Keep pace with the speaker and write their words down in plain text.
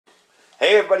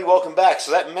Hey everybody, welcome back.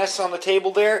 So that mess on the table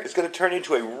there is going to turn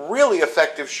into a really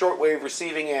effective shortwave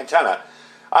receiving antenna.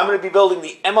 I'm going to be building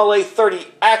the MLA 30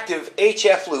 active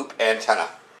HF loop antenna.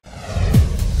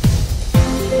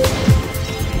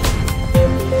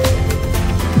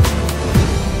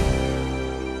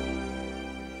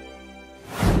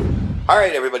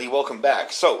 Alright everybody, welcome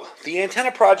back. So the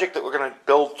antenna project that we're going to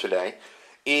build today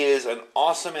is an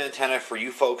awesome antenna for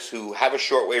you folks who have a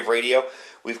shortwave radio.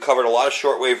 We've covered a lot of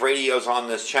shortwave radios on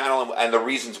this channel and the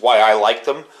reasons why I like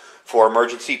them for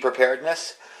emergency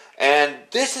preparedness. And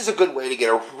this is a good way to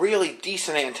get a really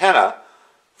decent antenna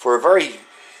for a very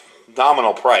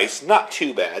nominal price. Not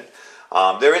too bad.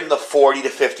 They're in the $40 to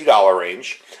 $50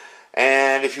 range.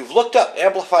 And if you've looked up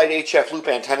amplified HF loop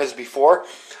antennas before,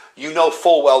 you know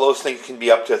full well those things can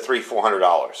be up to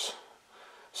 $300–400.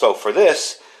 So for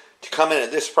this, to come in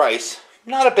at this price,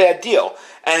 not a bad deal.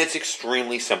 And it's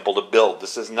extremely simple to build.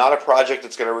 This is not a project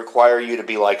that's going to require you to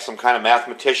be like some kind of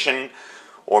mathematician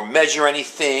or measure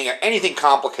anything or anything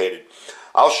complicated.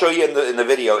 I'll show you in the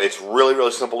video. It's really,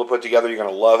 really simple to put together. You're going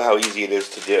to love how easy it is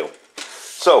to do.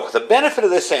 So the benefit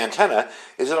of this antenna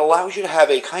is it allows you to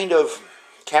have a kind of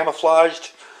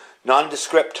camouflaged,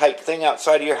 nondescript type thing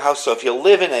outside of your house. So if you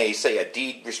live in a, say, a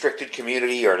deed-restricted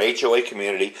community or an HOA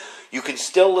community, you can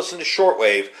still listen to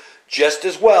shortwave just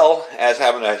as well as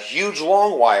having a huge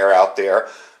long wire out there,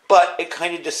 but it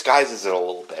kind of disguises it a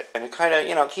little bit, and it kind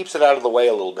of, keeps it out of the way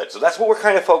a little bit. So that's what we're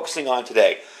kind of focusing on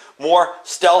today. More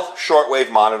stealth shortwave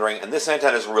monitoring, and this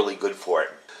antenna is really good for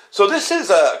it. So this is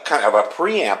a kind of a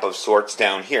preamp of sorts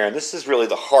down here, and this is really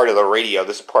the heart of the radio,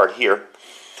 this part here.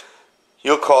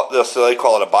 You'll call it, so they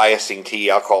call it a biasing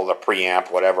tee, I'll call it a preamp,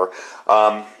 whatever.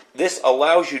 This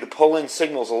allows you to pull in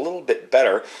signals a little bit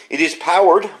better. It is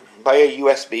powered by a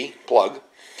USB plug,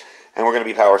 and we're going to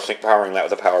be powering that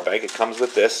with a power bank. It comes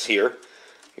with this here,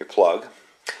 your plug,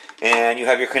 and you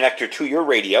have your connector to your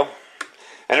radio.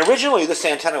 And originally this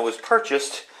antenna was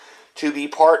purchased to be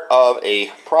part of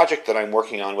a project that I'm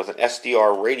working on with an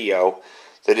SDR radio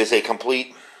that is a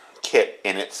complete kit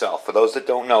in itself. For those that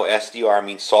don't know, SDR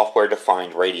means software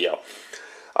defined radio.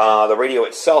 The radio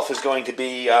itself is going to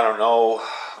be, I don't know,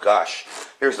 gosh,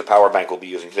 here's the power bank we'll be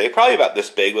using today. Probably about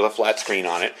this big with a flat screen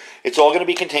on it. It's all going to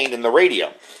be contained in the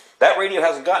radio. That radio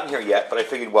hasn't gotten here yet, but I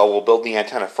figured, well, we'll build the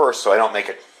antenna first so I don't make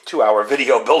a 2-hour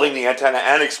video building the antenna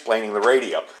and explaining the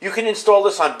radio. You can install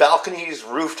this on balconies,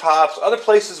 rooftops, other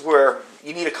places where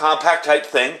you need a compact type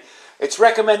thing. It's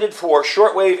recommended for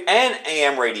shortwave and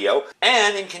AM radio,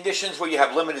 and in conditions where you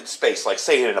have limited space, like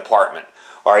say in an apartment.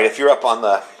 All right, if you're up on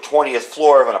the 20th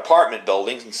floor of an apartment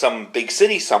building in some big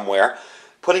city somewhere,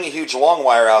 putting a huge long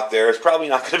wire out there is probably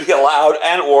not going to be allowed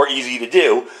and or easy to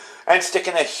do, and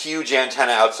sticking a huge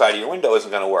antenna outside of your window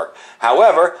isn't going to work.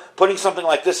 However, putting something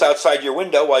like this outside your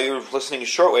window while you're listening to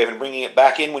shortwave and bringing it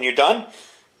back in when you're done,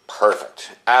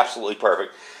 perfect, absolutely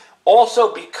perfect.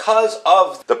 Also, because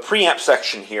of the preamp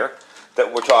section here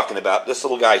that we're talking about, this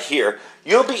little guy here,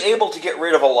 you'll be able to get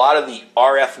rid of a lot of the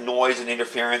RF noise and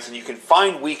interference, and you can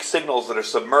find weak signals that are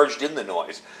submerged in the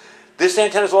noise. This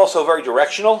antenna is also very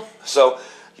directional, so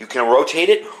you can rotate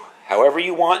it however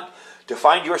you want to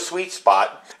find your sweet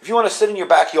spot. If you want to sit in your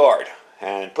backyard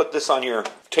and put this on your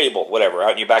table, whatever,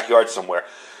 out in your backyard somewhere,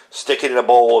 stick it in a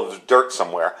bowl of dirt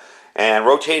somewhere, and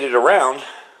rotate it around,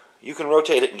 you can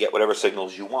rotate it and get whatever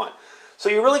signals you want. So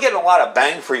you're really getting a lot of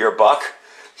bang for your buck.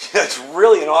 It's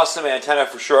really an awesome antenna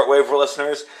for shortwave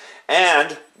listeners,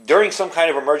 and during some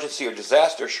kind of emergency or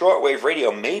disaster, shortwave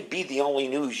radio may be the only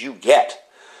news you get.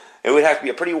 It would have to be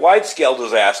a pretty wide-scale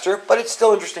disaster, but it's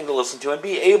still interesting to listen to and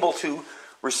be able to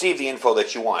receive the info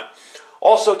that you want.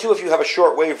 Also, too, if you have a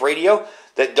shortwave radio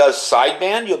that does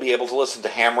sideband, you'll be able to listen to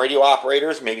ham radio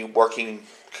operators, maybe working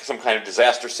some kind of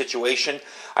disaster situation.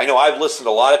 I know I've listened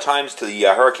a lot of times to the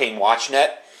Hurricane WatchNet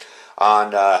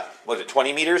on,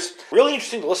 20 meters? Really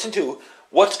interesting to listen to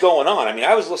what's going on. I mean,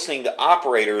 I was listening to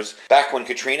operators back when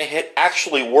Katrina hit,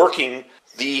 actually working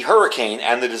the hurricane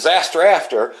and the disaster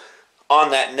after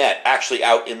on that net, actually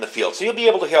out in the field. So you'll be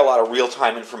able to hear a lot of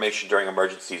real-time information during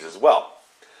emergencies as well.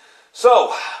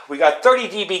 So, we got 30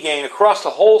 dB gain across the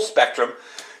whole spectrum.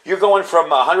 You're going from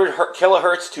 100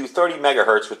 kilohertz to 30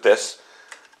 megahertz with this,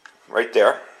 right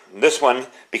there. And this one,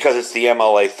 because it's the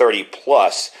MLA 30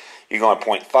 plus, you're going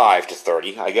 0.5 to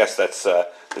 30. I guess that's the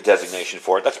designation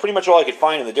for it. That's pretty much all I could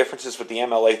find in the differences with the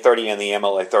MLA 30 and the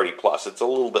MLA 30 plus. It's a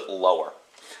little bit lower.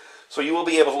 So you will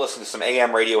be able to listen to some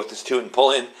AM radio with this too and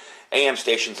pull in AM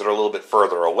stations that are a little bit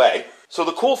further away. So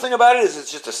the cool thing about it is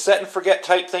it's just a set and forget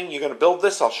type thing. You're going to build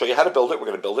this. I'll show you how to build it. We're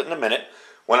going to build it in a minute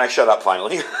when I shut up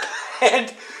finally.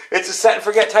 And it's a set and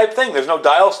forget type thing. There's no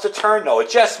dials to turn, no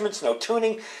adjustments, no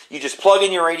tuning. You just plug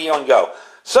in your radio and go.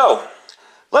 So,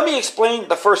 let me explain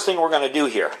the first thing we're going to do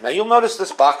here. Now, you'll notice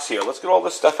this box here. Let's get all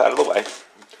this stuff out of the way.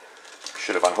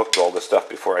 Should have unhooked all this stuff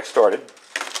before I started.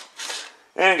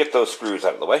 And get those screws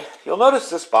out of the way. You'll notice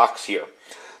this box here.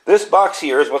 This box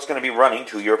here is what's going to be running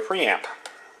to your preamp.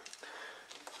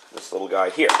 This little guy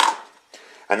here.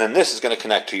 And then this is going to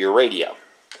connect to your radio.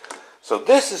 So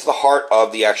this is the heart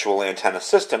of the actual antenna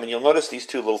system. And you'll notice these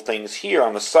two little things here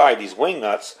on the side, these wing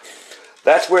nuts.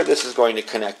 That's where this is going to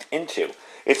connect into.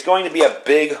 It's going to be a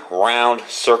big round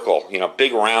circle,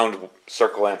 big round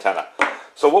circle antenna.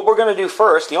 So what we're going to do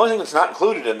first, the only thing that's not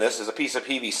included in this is a piece of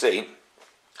PVC.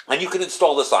 And you can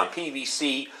install this on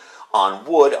PVC, on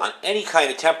wood, on any kind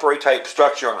of temporary type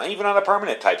structure, even on a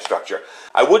permanent type structure.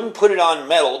 I wouldn't put it on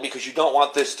metal because you don't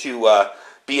want this to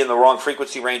be in the wrong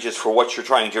frequency ranges for what you're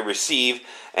trying to receive.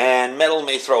 And metal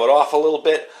may throw it off a little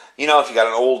bit. If you got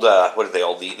an old, what are they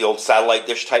old? The old satellite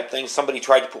dish type thing. Somebody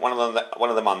tried to put one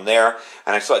of them on there,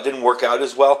 and I saw it didn't work out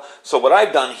as well. So what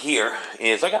I've done here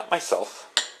is I got myself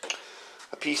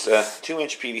a piece of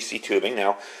 2-inch PVC tubing.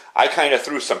 Now, I kind of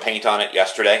threw some paint on it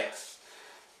yesterday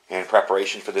in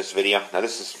preparation for this video. Now,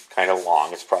 this is kind of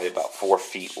long. It's probably about 4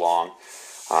 feet long.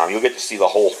 You'll get to see the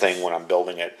whole thing when I'm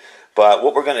building it. But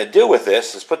what we're going to do with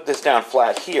this is put this down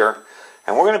flat here,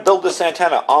 and we're going to build this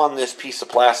antenna on this piece of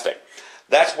plastic.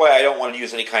 That's why I don't want to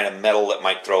use any kind of metal that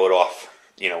might throw it off,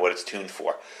 what it's tuned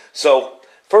for. So,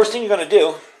 first thing you're going to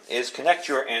do is connect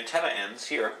your antenna ends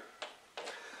here,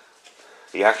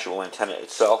 the actual antenna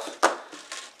itself.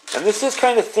 And this is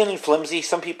kind of thin and flimsy.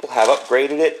 Some people have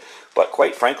upgraded it, but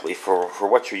quite frankly, for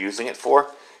what you're using it for,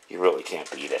 you really can't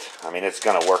beat it. I mean, it's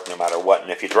going to work no matter what, and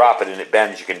if you drop it and it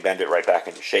bends, you can bend it right back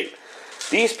into shape.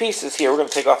 These pieces here, we're going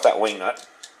to take off that wing nut.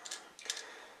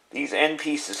 These end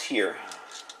pieces here,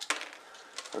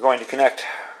 we're going to connect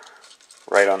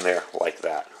right on there like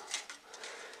that.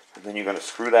 And then you're going to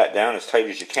screw that down as tight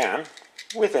as you can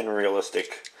within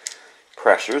realistic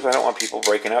pressures. I don't want people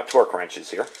breaking out torque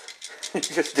wrenches here.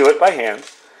 Just do it by hand.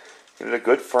 Give it a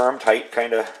good, firm, tight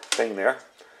kind of thing there.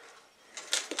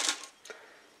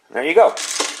 And there you go.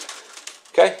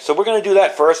 Okay, so we're going to do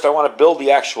that first. I want to build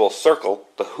the actual circle,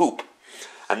 the hoop.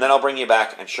 And then I'll bring you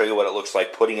back and show you what it looks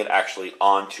like putting it actually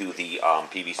onto the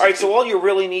PVC. All right, so all you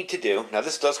really need to do, now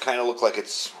this does kind of look like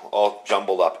it's all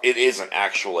jumbled up. It isn't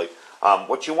actually.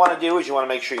 What you want to do is you want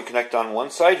to make sure you connect on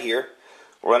one side here,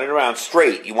 run it around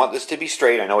straight. You want this to be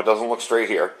straight. I know it doesn't look straight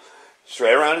here.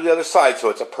 Straight around to the other side so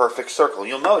it's a perfect circle.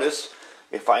 You'll notice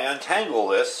if I untangle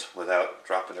this without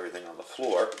dropping everything on the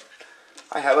floor,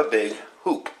 I have a big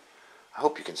hoop. I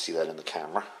hope you can see that in the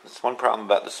camera. That's one problem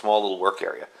about the small little work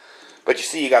area. But you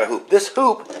see you got a hoop. This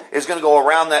hoop is going to go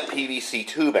around that PVC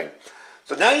tubing.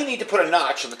 So now you need to put a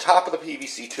notch on the top of the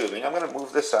PVC tubing. I'm going to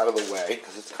move this out of the way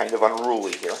because it's kind of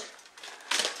unruly here.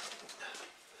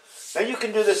 Now you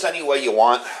can do this any way you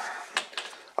want.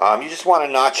 You just want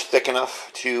a notch thick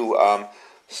enough to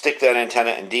stick that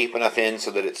antenna and deep enough in so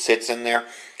that it sits in there.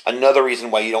 Another reason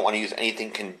why you don't want to use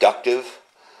anything conductive.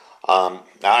 Now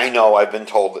I know I've been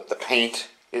told that the paint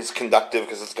is conductive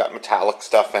because it's got metallic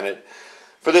stuff in it.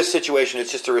 For this situation,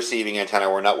 it's just a receiving antenna.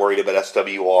 We're not worried about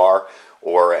SWR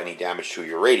or any damage to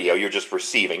your radio. You're just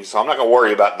receiving, so I'm not going to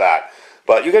worry about that.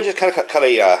 But you're going to just kind of cut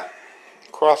a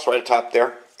cross right atop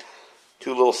there,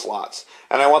 2 little slots.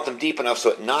 And I want them deep enough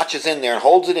so it notches in there and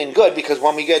holds it in good, because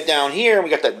when we get down here and we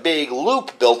got that big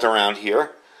loop built around here,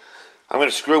 I'm going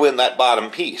to screw in that bottom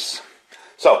piece.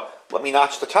 So let me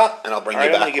notch the top, and I'll bring you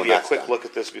back. I'm going to give you a quick look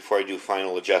at this before I do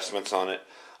final adjustments on it.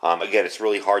 Again, it's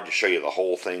really hard to show you the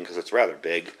whole thing because it's rather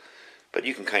big, but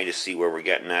you can kind of see where we're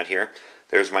getting at here.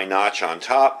 There's my notch on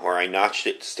top where I notched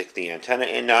it to stick the antenna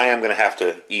in. Now I am going to have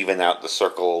to even out the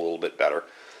circle a little bit better,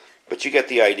 but you get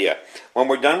the idea. When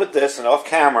we're done with this and off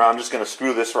camera, I'm just going to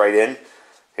screw this right in.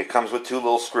 It comes with 2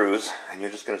 little screws, and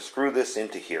you're just going to screw this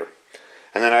into here,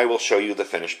 and then I will show you the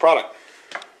finished product.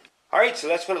 Alright, so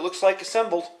that's what it looks like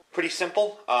assembled. Pretty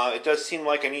simple. It does seem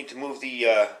like I need to move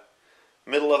the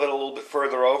middle of it a little bit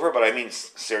further over, but I mean,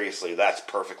 seriously, that's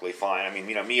perfectly fine. I mean,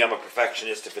 me, I'm a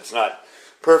perfectionist. If it's not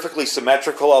perfectly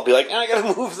symmetrical, I'll be like, I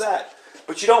gotta move that.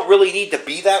 But you don't really need to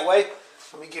be that way.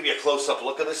 Let me give you a close-up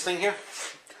look of this thing here.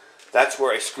 That's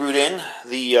where I screwed in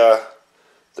the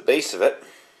base of it,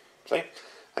 see,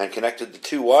 and connected the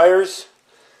 2 wires,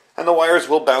 and the wires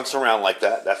will bounce around like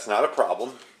that. That's not a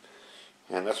problem,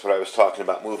 and that's what I was talking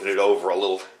about, moving it over a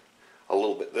little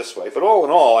bit this way. But all in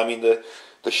all, I mean, the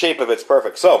shape of it's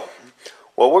perfect. So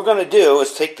what we're going to do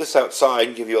is take this outside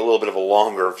and give you a little bit of a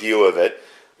longer view of it,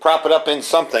 prop it up in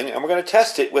something, and we're going to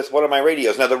test it with one of my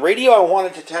radios. Now the radio I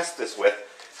wanted to test this with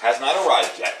has not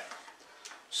arrived yet.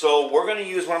 So we're going to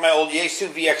use one of my old Yaesu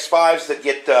VX5s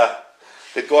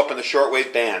that go up in the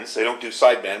shortwave bands. They don't do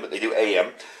sideband, but they do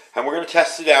AM. And we're going to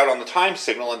test it out on the time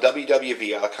signal on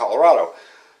WWV out of Colorado.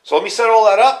 So let me set all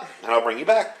that up, and I'll bring you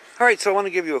back. All right, so I want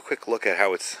to give you a quick look at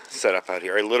how it's set up out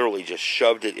here. I literally just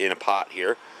shoved it in a pot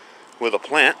here with a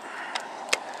plant.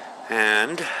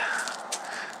 And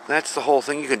that's the whole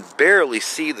thing. You can barely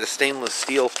see the stainless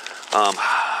steel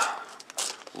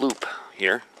loop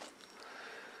here.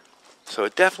 So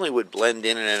it definitely would blend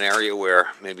in an area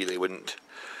where maybe they wouldn't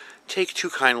take too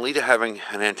kindly to having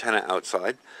an antenna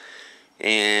outside.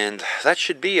 And that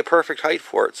should be a perfect height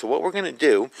for it. So what we're going to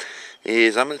do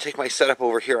is I'm going to take my setup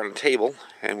over here on the table,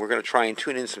 and we're going to try and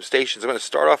tune in some stations. I'm going to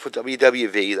start off with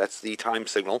WWV. That's the time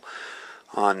signal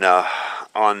on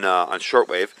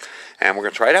shortwave, and we're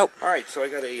going to try it out. All right, so I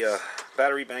got a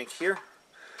battery bank here.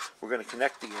 We're going to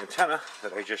connect the antenna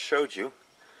that I just showed you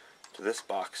to this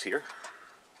box here.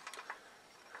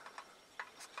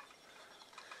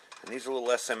 And these are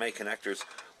little SMA connectors.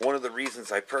 One of the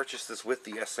reasons I purchased this with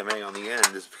the SMA on the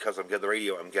end is because the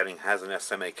radio I'm getting has an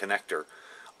SMA connector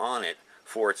on it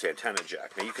for its antenna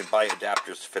jack. Now you can buy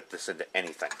adapters to fit this into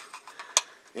anything.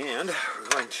 And we're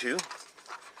going to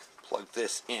plug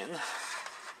this in.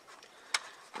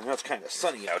 I know it's kind of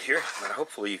sunny out here, but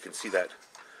hopefully you can see that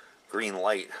green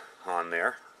light on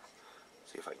there.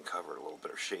 See if I can cover it a little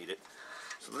bit or shade it.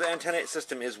 So the antenna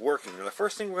system is working. Now the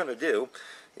first thing we're going to do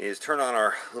is turn on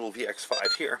our little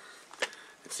VX5 here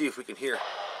and see if we can hear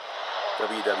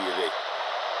WWV.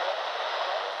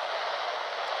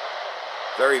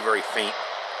 Very, very faint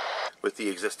with the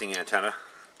existing antenna.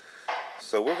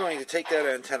 So we're going to take that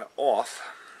antenna off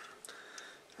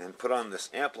and put on this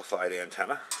amplified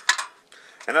antenna.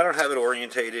 And I don't have it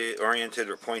oriented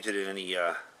or pointed in any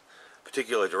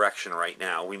particular direction right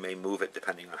now. We may move it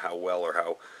depending on how well or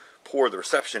how poor the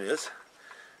reception is.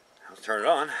 Let's turn it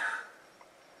on.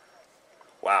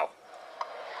 Wow.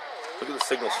 Look at the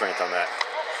signal strength on that.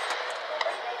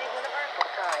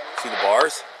 See the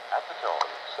bars?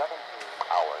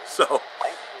 So,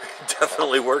 it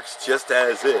definitely works just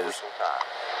as is.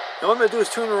 Now what I'm going to do is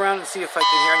tune around and see if I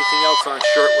can hear anything else on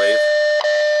shortwave.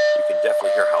 You can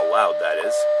definitely hear how loud that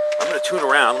is. I'm going to tune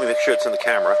around. Let me make sure it's in the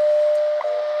camera.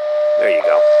 There you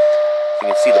go. You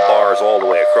can see the bars all the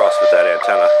way across with that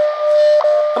antenna.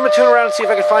 I'm going to tune around and see if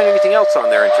I can find anything else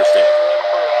on there interesting.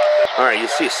 Alright,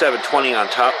 you see a 720 on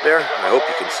top there. I hope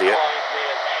you can see it.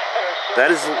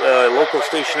 That is a local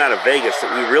station out of Vegas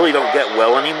that we really don't get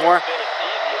well anymore.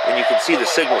 And you can see the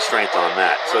signal strength on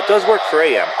that. So it does work for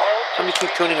AM. Let me keep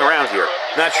tuning around here.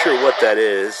 Not sure what that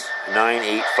is.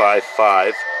 9855.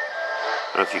 I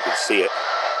don't know if you can see it.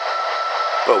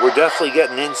 But we're definitely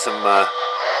getting in some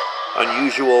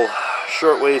unusual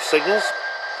shortwave signals.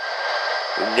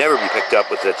 Would never be picked up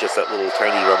with just that little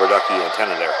tiny rubber ducky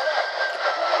antenna there.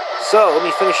 So let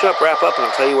me finish up, wrap up, and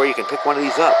I'll tell you where you can pick one of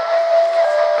these up.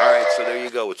 Alright, so there you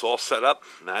go. It's all set up.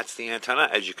 That's the antenna.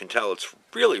 As you can tell, it's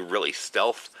really, really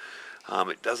stealth.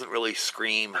 It doesn't really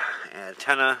scream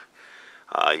antenna.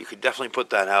 You could definitely put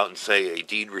that out and say a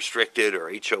deed restricted or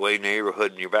HOA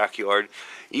neighborhood in your backyard,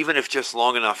 even if just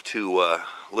long enough to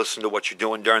listen to what you're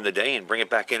doing during the day and bring it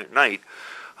back in at night.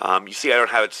 You see I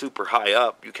don't have it super high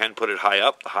up. You can put it high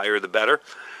up. The higher the better.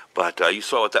 But you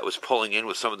saw what that was pulling in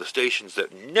with some of the stations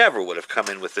that never would have come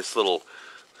in with this little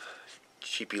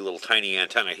cheapy little tiny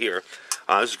antenna here.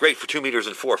 This is great for 2 meters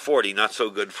and 440, not so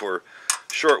good for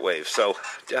shortwave. So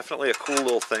definitely a cool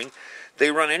little thing.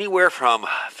 They run anywhere from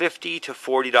 $50 to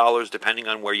 $40 depending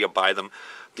on where you buy them.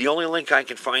 The only link I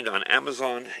can find on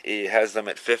Amazon, it has them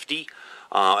at $50.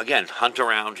 Again, hunt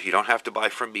around. You don't have to buy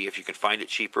from me. If you can find it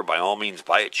cheaper, by all means,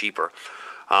 buy it cheaper.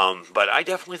 But I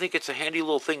definitely think it's a handy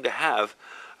little thing to have,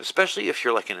 especially if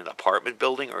you're like in an apartment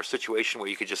building or a situation where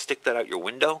you could just stick that out your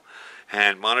window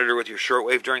and monitor with your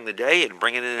shortwave during the day and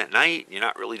bring it in at night. You're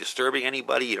not really disturbing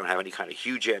anybody. You don't have any kind of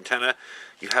huge antenna.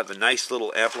 You have the nice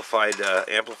little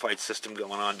amplified system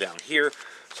going on down here.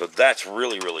 So that's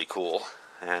really, really cool.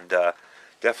 And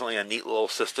definitely a neat little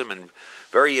system and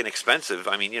very inexpensive.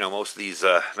 I mean, you know, most of these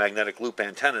magnetic loop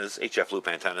antennas, HF loop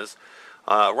antennas,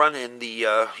 run in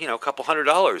the, couple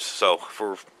 $100. So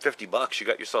for $50, you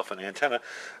got yourself an antenna.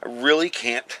 I really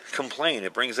can't complain.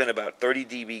 It brings in about 30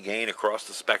 dB gain across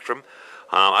the spectrum.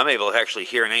 I'm able to actually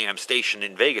hear an AM station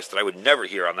in Vegas that I would never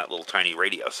hear on that little tiny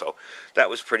radio. So that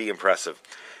was pretty impressive.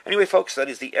 Anyway, folks, that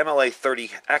is the MLA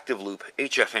 30 active loop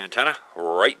HF antenna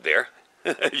right there.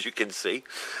 as you can see.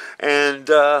 And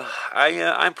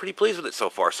I'm pretty pleased with it so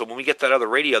far. So when we get that other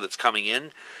radio that's coming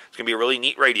in, it's going to be a really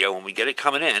neat radio. When we get it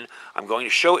coming in, I'm going to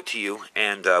show it to you,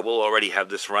 and we'll already have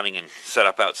this running and set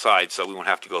up outside, so we won't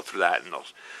have to go through that, and I'll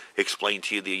explain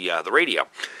to you the radio.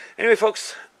 Anyway,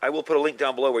 folks, I will put a link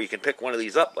down below where you can pick one of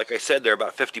these up. Like I said, they're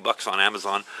about 50 bucks on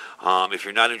Amazon. If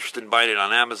you're not interested in buying it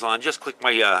on Amazon, just click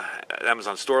my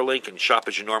Amazon store link and shop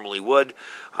as you normally would.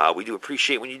 We do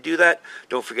appreciate when you do that.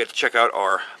 Don't forget to check out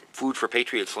our Food for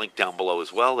Patriots link down below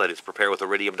as well. That is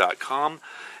preparewithiridium.com.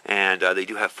 And they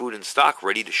do have food in stock,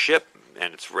 ready to ship,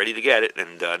 and it's ready to get it,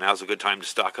 and now's a good time to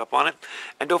stock up on it.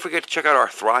 And don't forget to check out our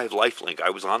Thrive Life link. I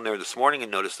was on there this morning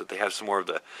and noticed that they have some more of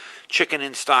the chicken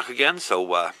in stock again,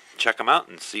 so check them out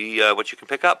and see what you can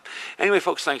pick up. Anyway,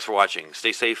 folks, thanks for watching.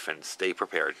 Stay safe and stay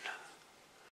prepared.